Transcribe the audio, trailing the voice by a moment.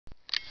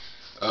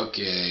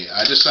Okay,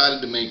 I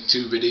decided to make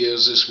two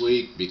videos this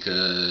week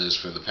because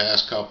for the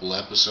past couple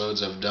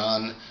episodes I've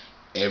done,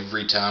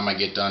 every time I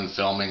get done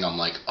filming, I'm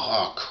like,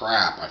 oh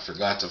crap, I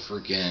forgot to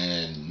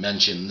freaking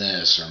mention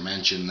this or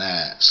mention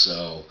that.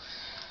 So,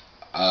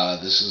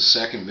 this is the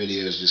second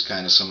video, is just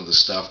kind of some of the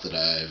stuff that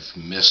I've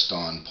missed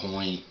on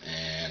point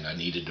and I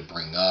needed to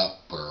bring up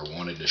or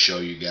wanted to show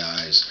you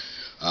guys.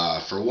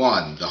 For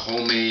one, the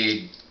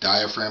homemade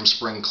diaphragm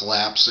spring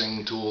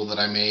collapsing tool that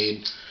I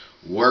made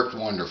worked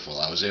wonderful.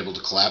 I was able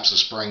to collapse the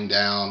spring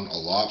down a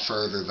lot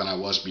further than I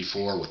was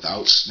before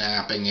without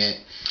snapping it.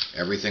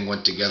 Everything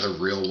went together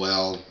real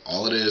well.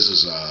 All it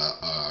is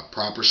a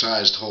proper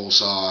sized hole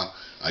saw.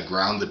 I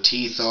ground the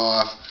teeth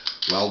off,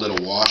 welded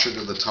a washer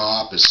to the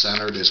top as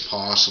centered as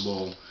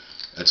possible.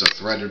 It's a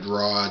threaded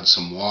rod,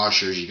 some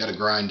washers. You got to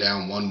grind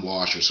down one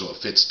washer so it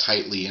fits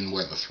tightly in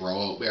where the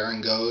throwout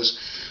bearing goes.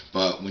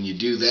 But when you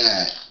do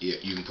that,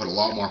 you can put a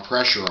lot more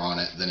pressure on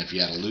it than if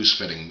you had a loose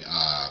fitting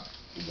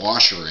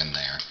washer in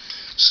there.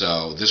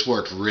 So this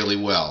worked really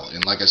well,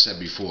 and like I said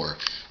before,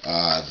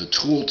 the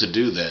tool to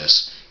do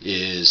this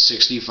is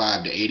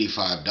 $65 to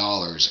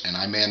 $85, and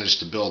I managed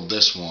to build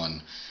this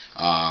one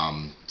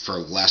for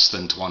less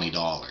than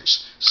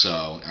 $20.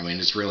 So I mean,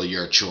 it's really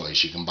your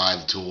choice. You can buy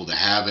the tool to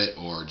have it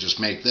or just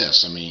make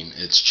this. I mean,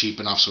 it's cheap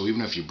enough so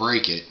even if you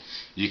break it,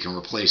 you can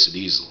replace it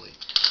easily.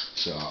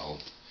 So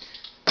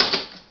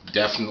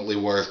definitely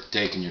worth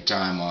taking your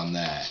time on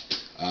that.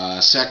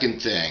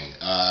 Second thing,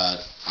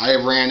 I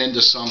ran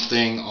into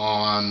something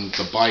on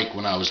the bike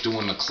when I was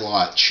doing the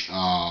clutch.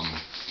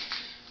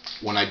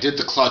 When I did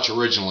the clutch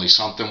originally,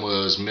 something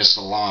was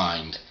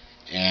misaligned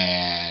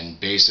and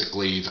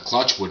basically the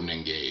clutch wouldn't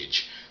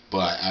engage.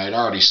 But I had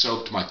already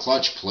soaked my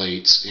clutch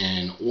plates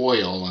in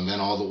oil, and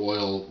then all the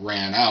oil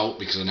ran out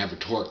because I never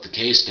torqued the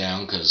case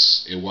down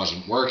because it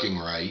wasn't working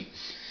right.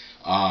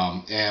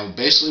 And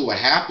basically what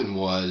happened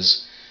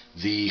was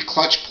the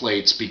clutch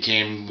plates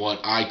became what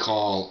I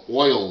call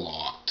oil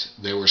locked.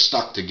 They were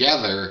stuck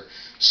together,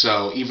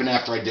 so even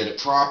after I did it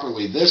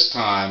properly this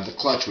time, the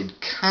clutch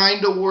would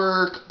kind of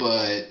work,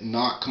 but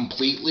not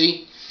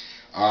completely.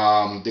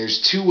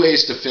 There's two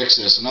ways to fix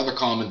this. Another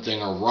common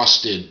thing are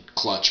rusted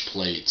clutch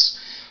plates.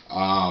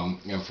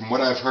 And from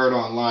what I've heard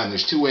online,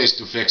 there's two ways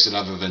to fix it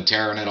other than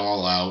tearing it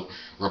all out,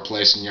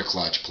 replacing your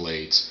clutch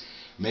plates.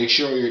 Make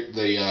sure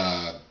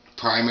the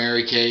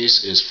primary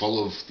case is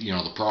full of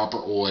the proper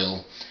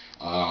oil.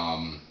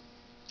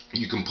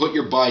 You can put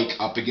your bike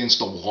up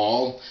against a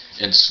wall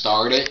and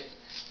start it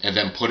and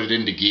then put it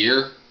into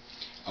gear.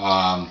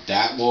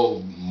 That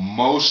will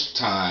most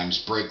times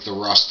break the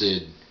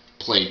rusted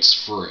plates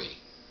free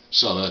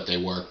so that they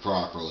work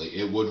properly.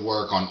 It would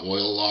work on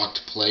oil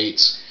locked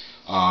plates.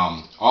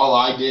 All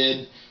I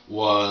did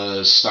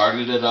was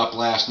started it up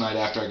last night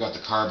after I got the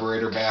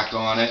carburetor back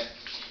on it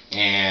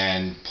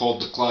and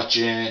pulled the clutch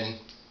in,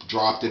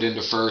 dropped it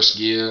into first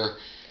gear,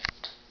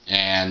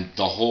 and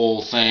the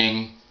whole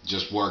thing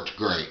just worked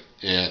great.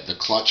 The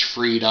clutch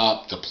freed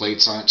up, the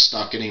plates aren't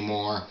stuck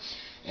anymore,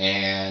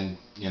 and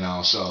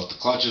so the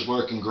clutch is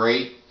working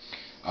great.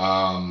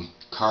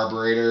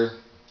 Carburetor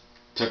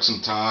took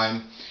some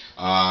time.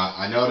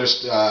 I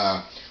noticed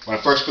when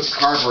I first put the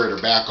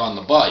carburetor back on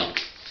the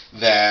bike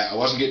that I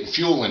wasn't getting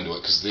fuel into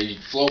it because the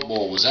float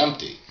bowl was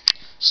empty.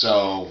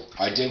 So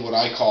I did what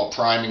I call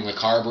priming the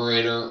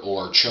carburetor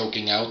or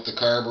choking out the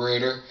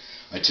carburetor.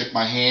 I took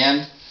my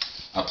hand,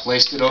 I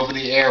placed it over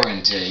the air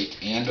intake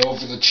and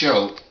over the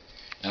choke,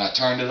 and I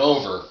turned it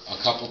over a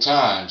couple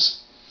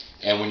times.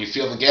 And when you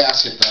feel the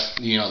gas hit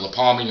the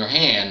palm of your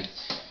hand,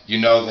 you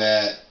know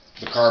that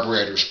the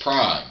carburetor's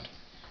primed.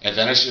 And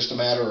then it's just a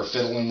matter of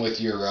fiddling with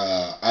your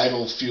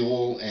idle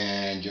fuel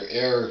and your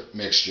air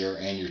mixture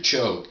and your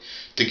choke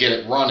to get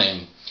it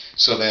running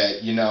so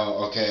that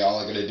okay, all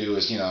I got to do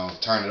is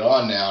turn it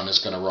on now and it's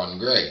going to run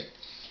great.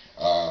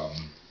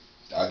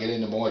 I'll get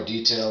into more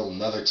detail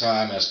another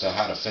time as to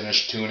how to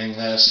finish tuning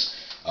this.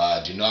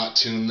 Do not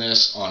tune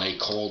this on a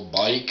cold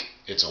bike.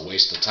 It's a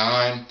waste of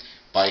time.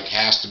 Bike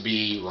has to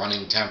be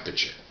running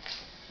temperature.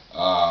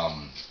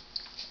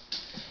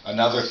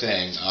 Another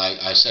thing,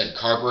 I said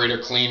carburetor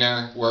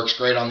cleaner works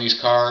great on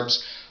these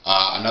carbs.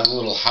 Another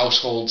little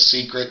household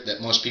secret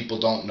that most people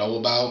don't know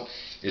about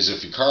is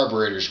if your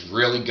carburetor's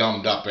really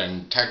gummed up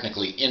in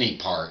technically any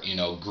part,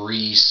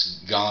 grease,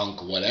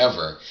 gunk,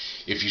 whatever,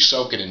 if you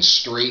soak it in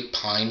straight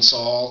Pine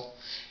Sol,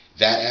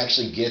 that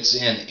actually gets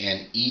in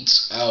and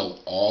eats out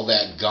all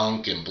that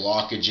gunk and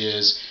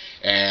blockages.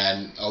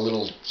 And a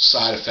little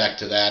side effect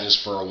to that is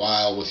for a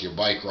while with your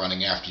bike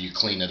running after you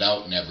clean it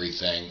out and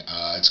everything,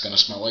 it's going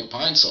to smell like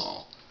Pine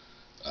Sol.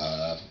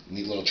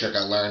 Neat little trick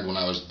I learned when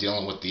I was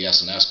dealing with the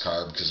S&S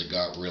carb because it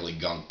got really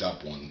gunked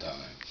up one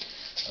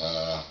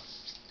time.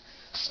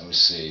 Let me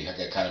see, I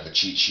got kind of a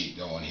cheat sheet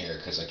going here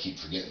because I keep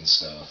forgetting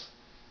stuff.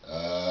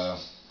 Oh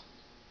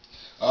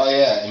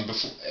yeah, and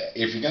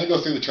if you're going to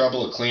go through the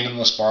trouble of cleaning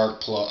the spark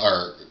plug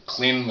or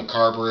cleaning the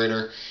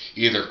carburetor,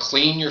 either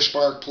clean your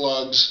spark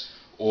plugs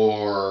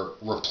or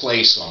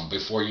replace them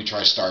before you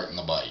try starting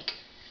the bike.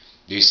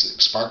 These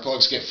spark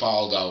plugs get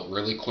fouled out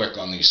really quick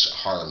on these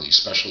Harleys,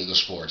 especially the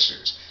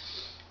Sportsters.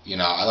 You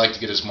know, I like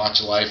to get as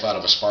much life out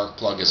of a spark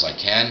plug as I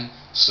can,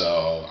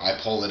 so I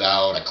pull it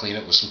out, I clean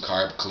it with some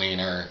carb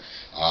cleaner,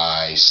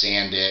 I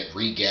sand it,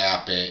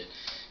 re-gap it,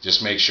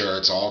 just make sure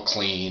it's all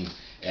clean,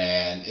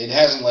 and it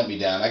hasn't let me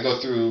down. I go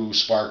through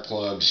spark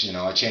plugs, you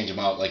know, I change them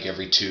out like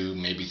every 2,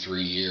 maybe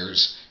 3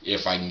 years,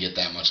 if I can get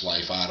that much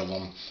life out of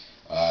them.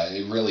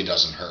 It really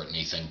doesn't hurt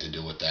anything to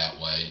do it that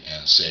way,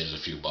 and saves a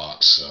few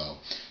bucks, so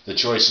the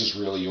choice is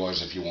really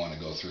yours if you want to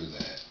go through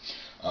that.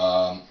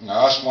 I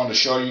also wanted to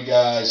show you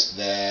guys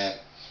that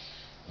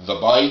the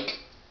bike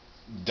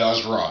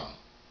does run.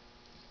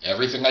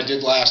 Everything I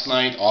did last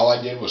night, all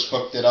I did was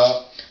hooked it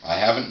up. I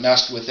haven't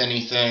messed with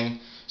anything,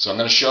 so I'm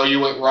going to show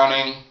you it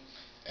running,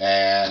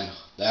 and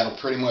that'll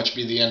pretty much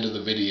be the end of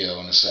the video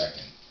in a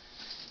second.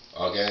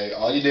 Okay,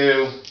 all you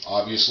do,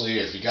 obviously,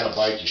 if you got a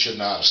bike, you should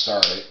know how to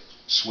start it.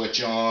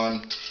 Switch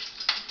on,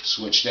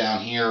 switch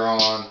down here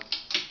on,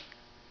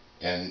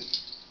 and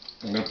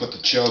I'm going to put the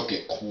choke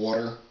at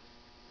 1/4.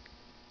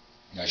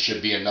 That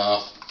should be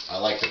enough. I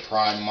like to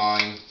prime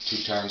mine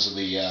 2 turns of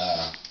the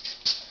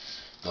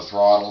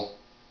throttle.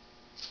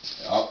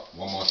 Oh,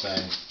 one more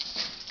thing.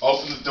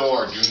 Open the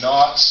door. Do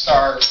not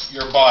start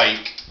your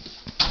bike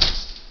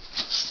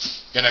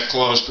in a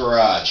closed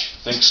garage.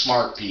 Think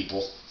smart,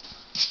 people.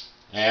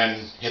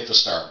 And hit the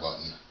start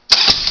button.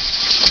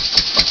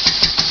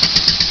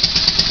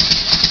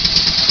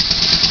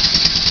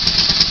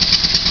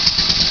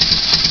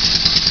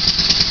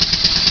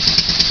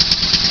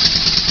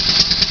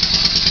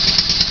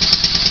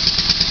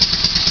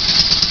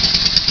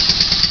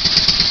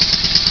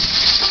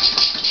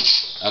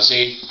 Now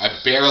see, I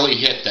barely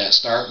hit that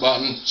start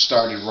button,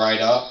 started right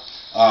up.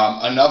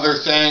 Another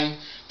thing,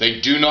 they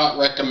do not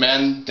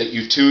recommend that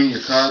you tune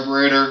your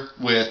carburetor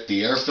with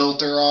the air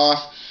filter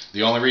off.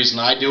 The only reason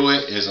I do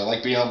it is I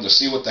like being able to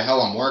see what the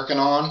hell I'm working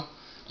on.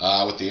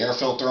 With the air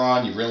filter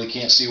on, you really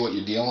can't see what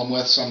you're dealing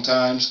with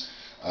sometimes.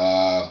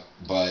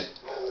 But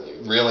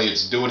really,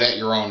 it's do it at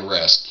your own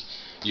risk.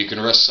 You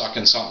can risk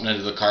sucking something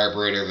into the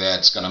carburetor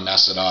that's going to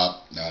mess it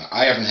up.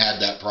 I haven't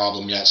had that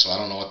problem yet, so I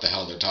don't know what the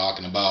hell they're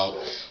talking about.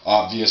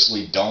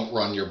 Obviously, don't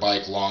run your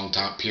bike long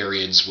time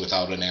periods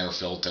without an air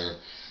filter.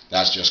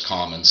 That's just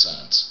common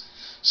sense.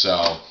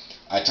 So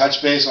I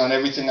touch base on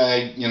everything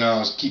I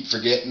keep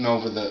forgetting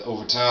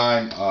over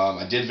time.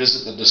 I did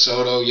visit the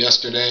DeSoto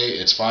yesterday.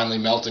 It's finally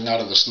melting out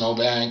of the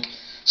snowbank.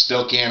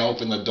 Still can't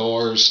open the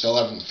doors. Still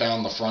haven't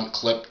found the front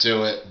clip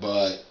to it,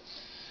 but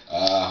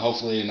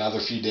hopefully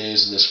another few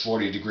days of this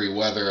 40-degree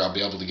weather, I'll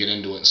be able to get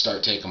into it and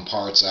start taking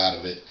parts out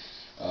of it.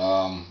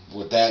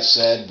 With that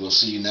said, we'll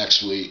see you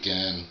next week,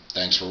 and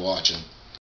thanks for watching.